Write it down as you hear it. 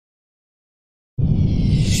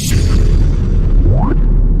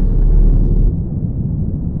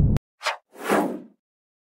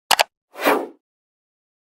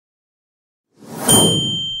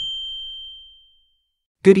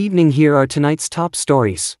Good evening, here are tonight's top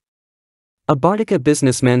stories. A Bartica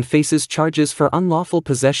businessman faces charges for unlawful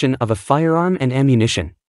possession of a firearm and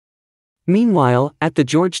ammunition. Meanwhile, at the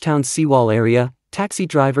Georgetown seawall area, taxi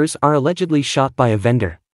drivers are allegedly shot by a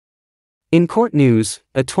vendor. In court news,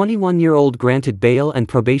 a 21-year-old granted bail and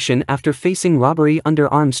probation after facing robbery under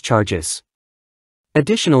arms charges.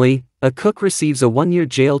 Additionally, a cook receives a 1-year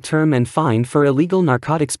jail term and fine for illegal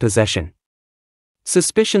narcotics possession.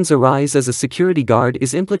 Suspicions arise as a security guard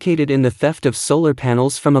is implicated in the theft of solar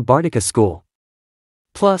panels from a Bartica school.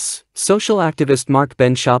 Plus, social activist Mark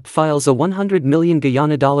Benshop files a $100 million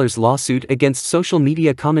Guyana lawsuit against social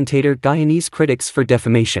media commentator Guyanese critics for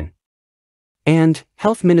defamation. And,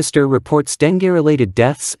 Health Minister reports dengue-related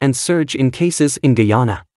deaths and surge in cases in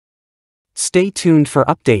Guyana. Stay tuned for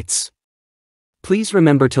updates. Please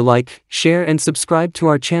remember to like, share and subscribe to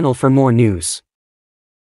our channel for more news.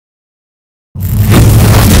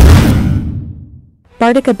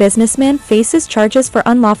 Bartica businessman faces charges for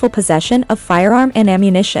unlawful possession of firearm and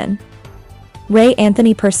ammunition. Ray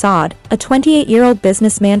Anthony Persad, a 28-year-old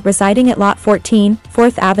businessman residing at Lot 14,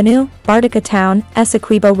 4th Avenue, Bartica Town,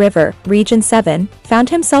 Essequibo River, Region 7, found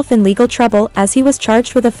himself in legal trouble as he was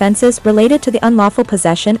charged with offenses related to the unlawful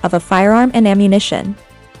possession of a firearm and ammunition.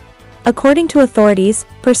 According to authorities,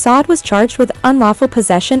 Persad was charged with unlawful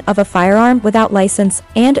possession of a firearm without license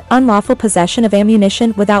and unlawful possession of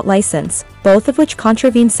ammunition without license, both of which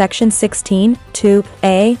contravene Section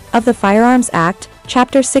 16(2)(a) of the Firearms Act,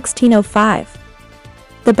 Chapter 1605.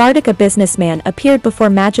 The Bartica businessman appeared before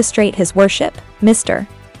Magistrate His Worship, Mr.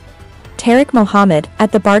 Tariq Mohammed,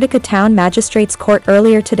 at the Bartica Town Magistrates Court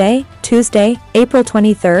earlier today, Tuesday, April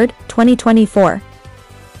 23, 2024.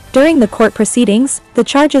 During the court proceedings, the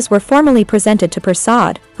charges were formally presented to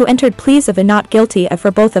Persad, who entered pleas of not guilty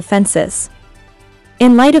for both offenses.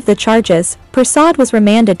 In light of the charges, Persad was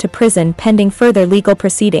remanded to prison pending further legal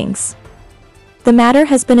proceedings. The matter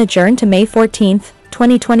has been adjourned to May 14,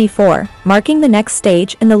 2024, marking the next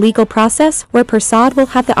stage in the legal process where Persad will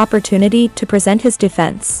have the opportunity to present his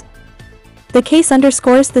defense. The case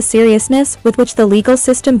underscores the seriousness with which the legal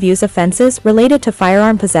system views offenses related to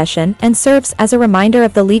firearm possession and serves as a reminder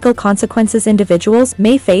of the legal consequences individuals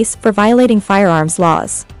may face for violating firearms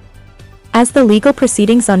laws. As the legal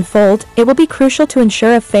proceedings unfold, it will be crucial to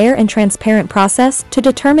ensure a fair and transparent process to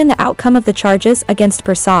determine the outcome of the charges against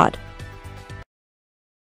Persad.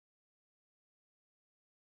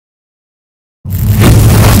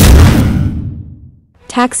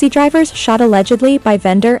 Taxi drivers shot allegedly by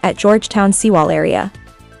vendor at Georgetown seawall area.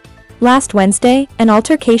 Last Wednesday, an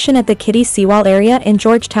altercation at the Kitty seawall area in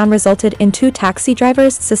Georgetown resulted in 2 taxi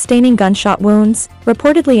drivers sustaining gunshot wounds,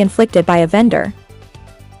 reportedly inflicted by a vendor.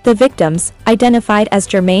 The victims, identified as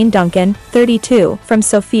Jermaine Duncan, 32, from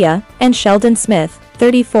Sophia, and Sheldon Smith,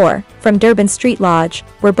 34, from Durban Street Lodge,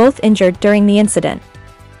 were both injured during the incident.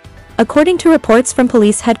 According to reports from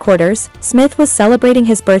police headquarters, Smith was celebrating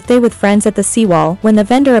his birthday with friends at the seawall when the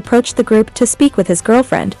vendor approached the group to speak with his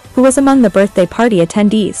girlfriend, who was among the birthday party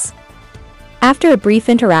attendees. After a brief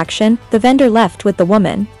interaction, the vendor left with the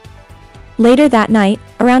woman. Later that night,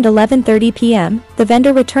 around 11:30 p.m., the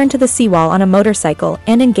vendor returned to the seawall on a motorcycle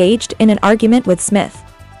and engaged in an argument with Smith.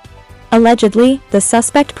 Allegedly, the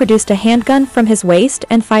suspect produced a handgun from his waist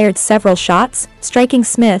and fired several shots, striking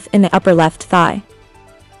Smith in the upper left thigh.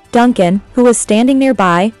 Duncan, who was standing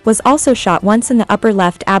nearby, was also shot once in the upper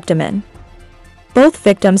left abdomen. Both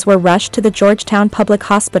victims were rushed to the Georgetown Public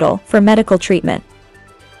Hospital for medical treatment.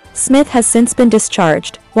 Smith has since been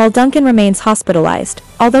discharged, while Duncan remains hospitalized,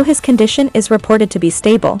 although his condition is reported to be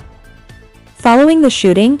stable. Following the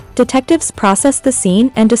shooting, detectives processed the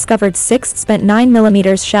scene and discovered 6 spent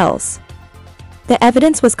 9mm shells. The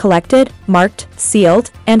evidence was collected, marked,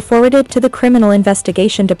 sealed, and forwarded to the Criminal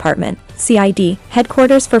Investigation Department, CID,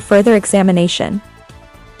 headquarters for further examination.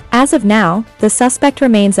 As of now, the suspect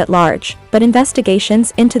remains at large, but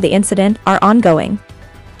investigations into the incident are ongoing.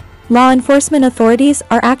 Law enforcement authorities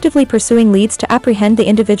are actively pursuing leads to apprehend the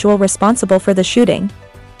individual responsible for the shooting.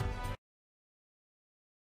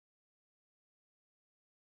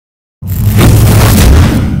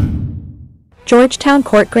 Georgetown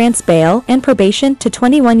court grants bail and probation to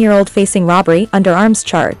 21-year-old facing robbery under arms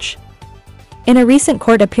charge. In a recent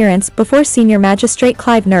court appearance before Senior Magistrate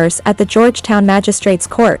Clive Nurse at the Georgetown Magistrates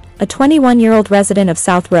Court, a 21-year-old resident of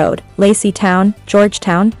South Road, Lacey Town,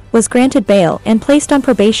 Georgetown, was granted bail and placed on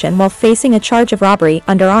probation while facing a charge of robbery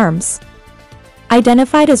under arms.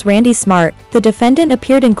 Identified as Randy Smart, the defendant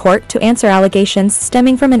appeared in court to answer allegations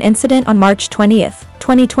stemming from an incident on March 20,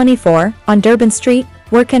 2024, on Durban Street,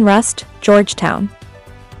 Work and Rust, Georgetown.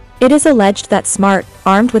 It is alleged that Smart,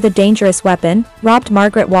 armed with a dangerous weapon, robbed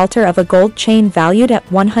Margaret Walter of a gold chain valued at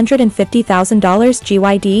 $150,000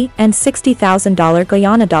 GYD and $60,000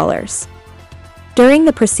 Guyana dollars. During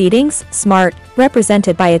the proceedings, Smart,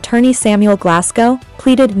 represented by attorney Samuel Glasgow,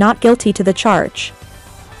 pleaded not guilty to the charge.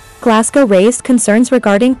 Glasgow raised concerns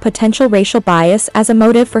regarding potential racial bias as a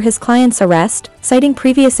motive for his client's arrest, citing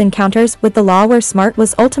previous encounters with the law where Smart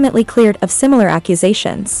was ultimately cleared of similar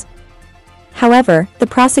accusations. However, the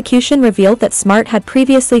prosecution revealed that Smart had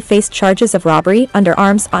previously faced charges of robbery under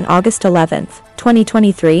arms on August 11,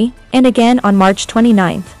 2023, and again on March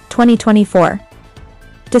 29, 2024.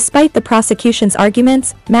 Despite the prosecution's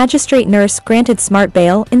arguments, Magistrate Nurse granted Smart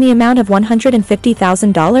bail in the amount of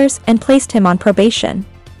 $150,000 and placed him on probation.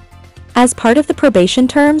 As part of the probation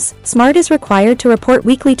terms, Smart is required to report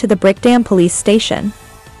weekly to the Brickdam police station.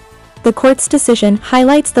 The court's decision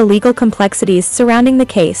highlights the legal complexities surrounding the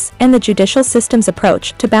case and the judicial system's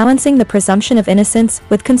approach to balancing the presumption of innocence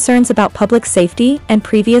with concerns about public safety and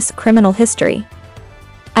previous criminal history.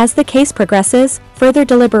 As the case progresses, further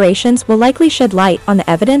deliberations will likely shed light on the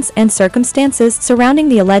evidence and circumstances surrounding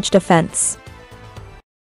the alleged offense.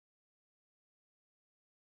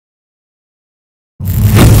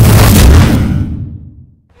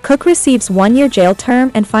 Cook receives 1-year jail term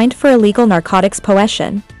and fined for illegal narcotics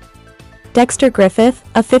possession. Dexter Griffith,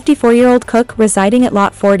 a 54-year-old cook residing at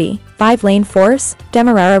Lot 40, 5-Lane Force,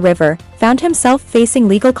 Demerara River, found himself facing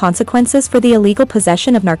legal consequences for the illegal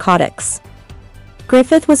possession of narcotics.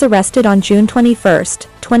 Griffith was arrested on June 21,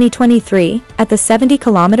 2023, at the 70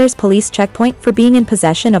 km police checkpoint for being in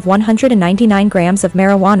possession of 199 grams of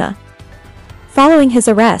marijuana. Following his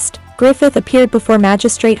arrest, Griffith appeared before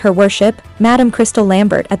Magistrate Her Worship, Madam Crystal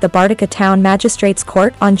Lambert at the Bartica Town Magistrates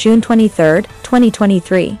Court on June 23,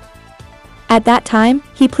 2023. At that time,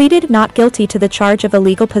 he pleaded not guilty to the charge of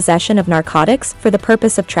illegal possession of narcotics for the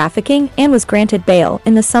purpose of trafficking and was granted bail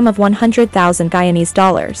in the sum of 100,000 Guyanese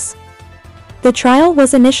dollars. The trial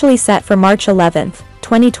was initially set for March 11,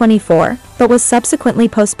 2024, but was subsequently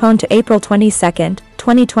postponed to April 22,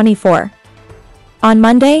 2024. On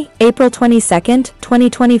Monday, April 22,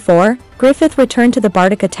 2024, Griffith returned to the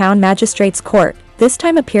Bartica Town Magistrates Court, this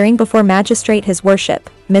time appearing before Magistrate His Worship,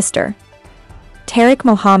 Mr. Tariq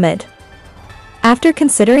Mohammed. After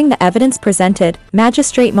considering the evidence presented,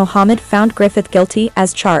 Magistrate Mohammed found Griffith guilty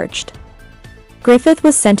as charged. Griffith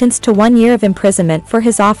was sentenced to 1 year of imprisonment for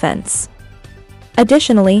his offense.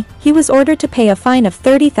 Additionally, he was ordered to pay a fine of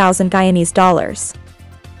 30,000 Guyanese dollars.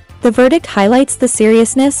 The verdict highlights the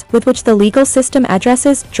seriousness with which the legal system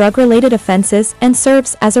addresses drug-related offenses and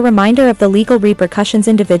serves as a reminder of the legal repercussions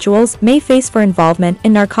individuals may face for involvement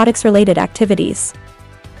in narcotics-related activities.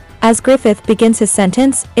 As Griffith begins his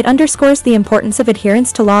sentence, it underscores the importance of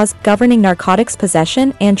adherence to laws governing narcotics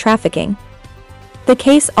possession and trafficking. The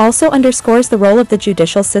case also underscores the role of the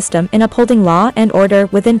judicial system in upholding law and order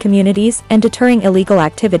within communities and deterring illegal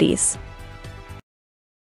activities.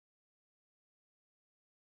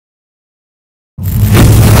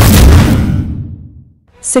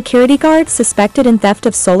 Security guard suspected in theft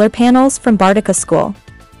of solar panels from Bartica School.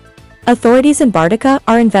 Authorities in Bartica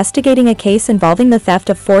are investigating a case involving the theft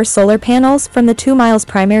of 4 solar panels from the 2 Miles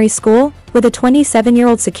Primary School, with a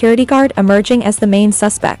 27-year-old security guard emerging as the main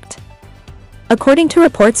suspect. According to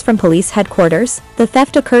reports from police headquarters, the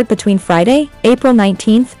theft occurred between Friday, April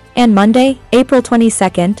 19, and Monday, April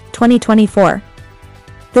 22, 2024.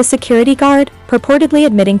 The security guard, purportedly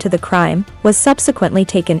admitting to the crime, was subsequently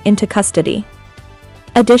taken into custody.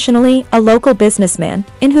 Additionally, a local businessman,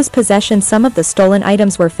 in whose possession some of the stolen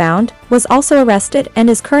items were found, was also arrested and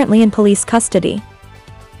is currently in police custody.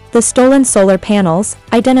 The stolen solar panels,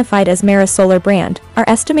 identified as Mera Solar brand, are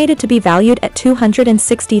estimated to be valued at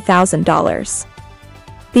 $260,000.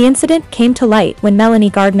 The incident came to light when Melanie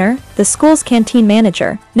Gardner, the school's canteen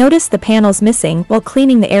manager, noticed the panels missing while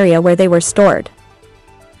cleaning the area where they were stored.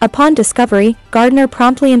 Upon discovery, Gardner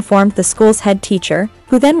promptly informed the school's head teacher,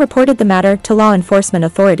 who then reported the matter to law enforcement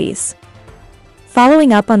authorities.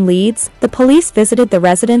 Following up on leads, the police visited the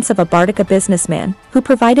residence of a Bartica businessman, who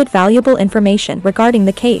provided valuable information regarding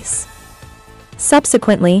the case.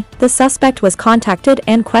 Subsequently, the suspect was contacted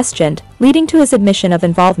and questioned, leading to his admission of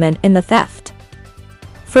involvement in the theft.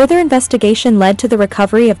 Further investigation led to the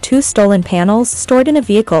recovery of 2 stolen panels stored in a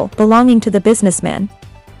vehicle belonging to the businessman.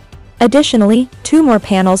 Additionally, 2 more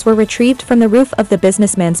panels were retrieved from the roof of the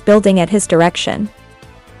businessman's building at his direction.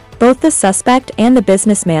 Both the suspect and the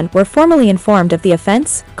businessman were formally informed of the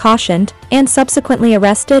offense, cautioned, and subsequently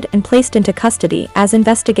arrested and placed into custody as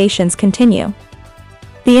investigations continue.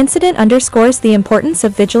 The incident underscores the importance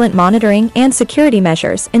of vigilant monitoring and security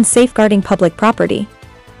measures in safeguarding public property.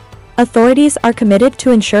 Authorities are committed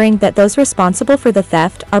to ensuring that those responsible for the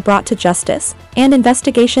theft are brought to justice, and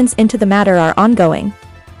investigations into the matter are ongoing.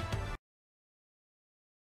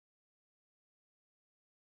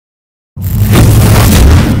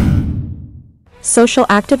 Social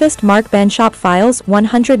activist Mark Benschop files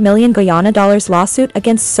 $100 million Guyana lawsuit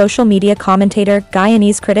against social media commentator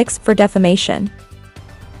Guyanese critics for defamation.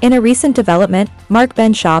 In a recent development, Mark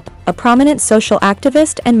Benschop, a prominent social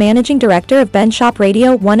activist and managing director of Benschop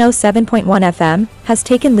Radio 107.1 FM, has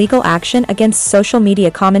taken legal action against social media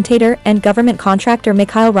commentator and government contractor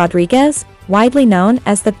Mikhail Rodriguez, widely known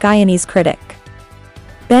as the Guyanese critic.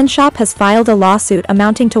 Benschop has filed a lawsuit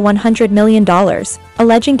amounting to $100 million,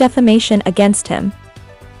 alleging defamation against him.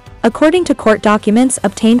 According to court documents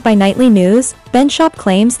obtained by Nightly News, Benschop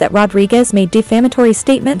claims that Rodriguez made defamatory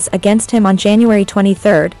statements against him on January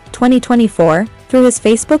 23, 2024, through his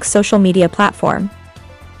Facebook social media platform.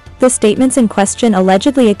 The statements in question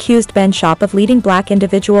allegedly accused Benschop of leading black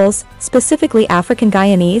individuals, specifically African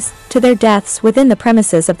Guyanese, to their deaths within the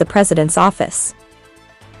premises of the president's office.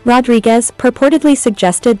 Rodriguez purportedly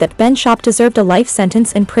suggested that Benschop deserved a life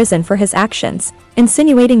sentence in prison for his actions,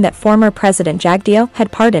 insinuating that former President Jagdeo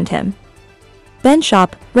had pardoned him.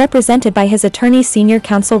 Benschop, represented by his attorney senior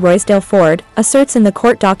counsel Roysdale Ford, asserts in the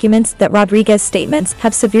court documents that Rodriguez's statements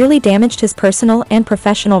have severely damaged his personal and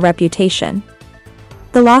professional reputation.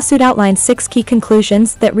 The lawsuit outlines 6 key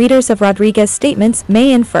conclusions that readers of Rodriguez's statements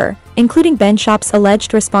may infer, including Benschop's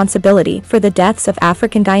alleged responsibility for the deaths of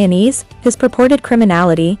African Guyanese, his purported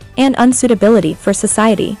criminality, and unsuitability for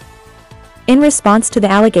society. In response to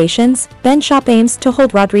the allegations, Benschop aims to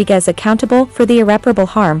hold Rodriguez accountable for the irreparable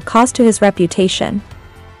harm caused to his reputation.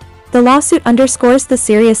 The lawsuit underscores the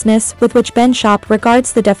seriousness with which Benschop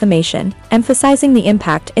regards the defamation, emphasizing the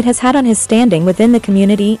impact it has had on his standing within the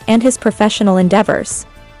community and his professional endeavors.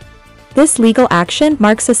 This legal action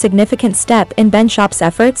marks a significant step in Benschop's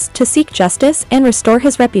efforts to seek justice and restore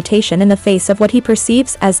his reputation in the face of what he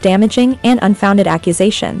perceives as damaging and unfounded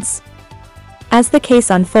accusations. As the case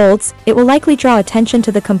unfolds, it will likely draw attention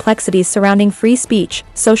to the complexities surrounding free speech,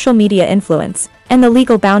 social media influence, and the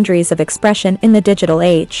legal boundaries of expression in the digital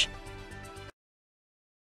age.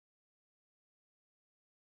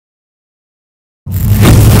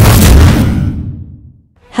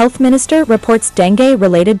 Health Minister reports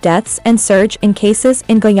dengue-related deaths and surge in cases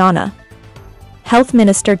in Guyana. Health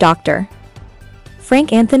Minister Dr.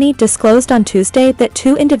 Frank Anthony disclosed on Tuesday that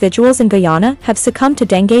 2 individuals in Guyana have succumbed to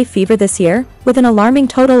dengue fever this year, with an alarming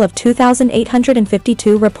total of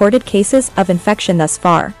 2,852 reported cases of infection thus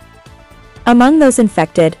far. Among those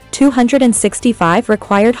infected, 265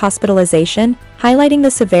 required hospitalization, highlighting the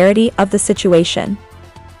severity of the situation.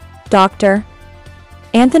 Dr.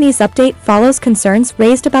 Anthony's update follows concerns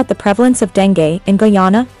raised about the prevalence of dengue in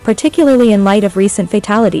Guyana, particularly in light of recent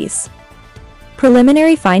fatalities.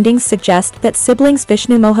 Preliminary findings suggest that siblings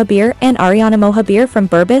Vishnu Mohabir and Ariana Mohabir from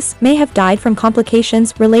Berbice may have died from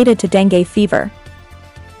complications related to dengue fever.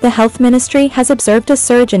 The health ministry has observed a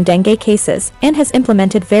surge in dengue cases and has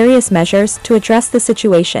implemented various measures to address the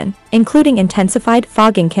situation, including intensified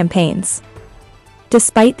fogging campaigns.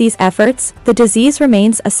 Despite these efforts, the disease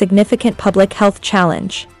remains a significant public health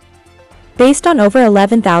challenge. Based on over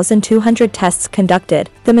 11,200 tests conducted,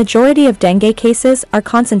 the majority of dengue cases are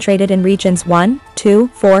concentrated in regions 1, 2,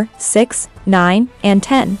 4, 6, 9, and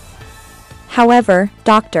 10. However,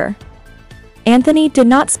 Dr. Anthony did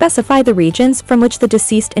not specify the regions from which the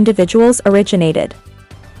deceased individuals originated.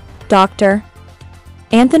 Dr.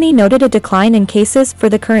 Anthony noted a decline in cases for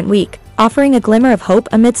the current week, offering a glimmer of hope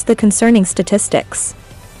amidst the concerning statistics.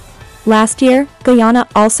 Last year, Guyana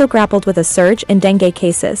also grappled with a surge in dengue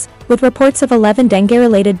cases, with reports of 11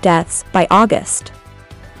 dengue-related deaths by August.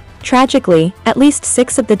 Tragically, at least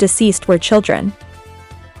 6 of the deceased were children.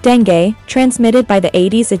 Dengue, transmitted by the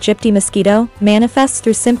Aedes aegypti mosquito, manifests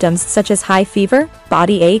through symptoms such as high fever,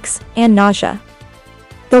 body aches, and nausea.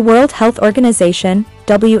 The World Health Organization,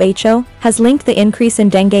 WHO, has linked the increase in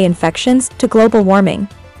dengue infections to global warming.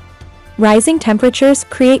 Rising temperatures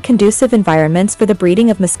create conducive environments for the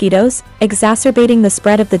breeding of mosquitoes, exacerbating the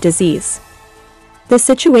spread of the disease. The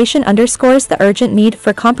situation underscores the urgent need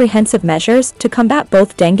for comprehensive measures to combat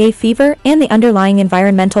both dengue fever and the underlying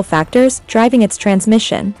environmental factors driving its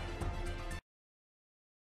transmission.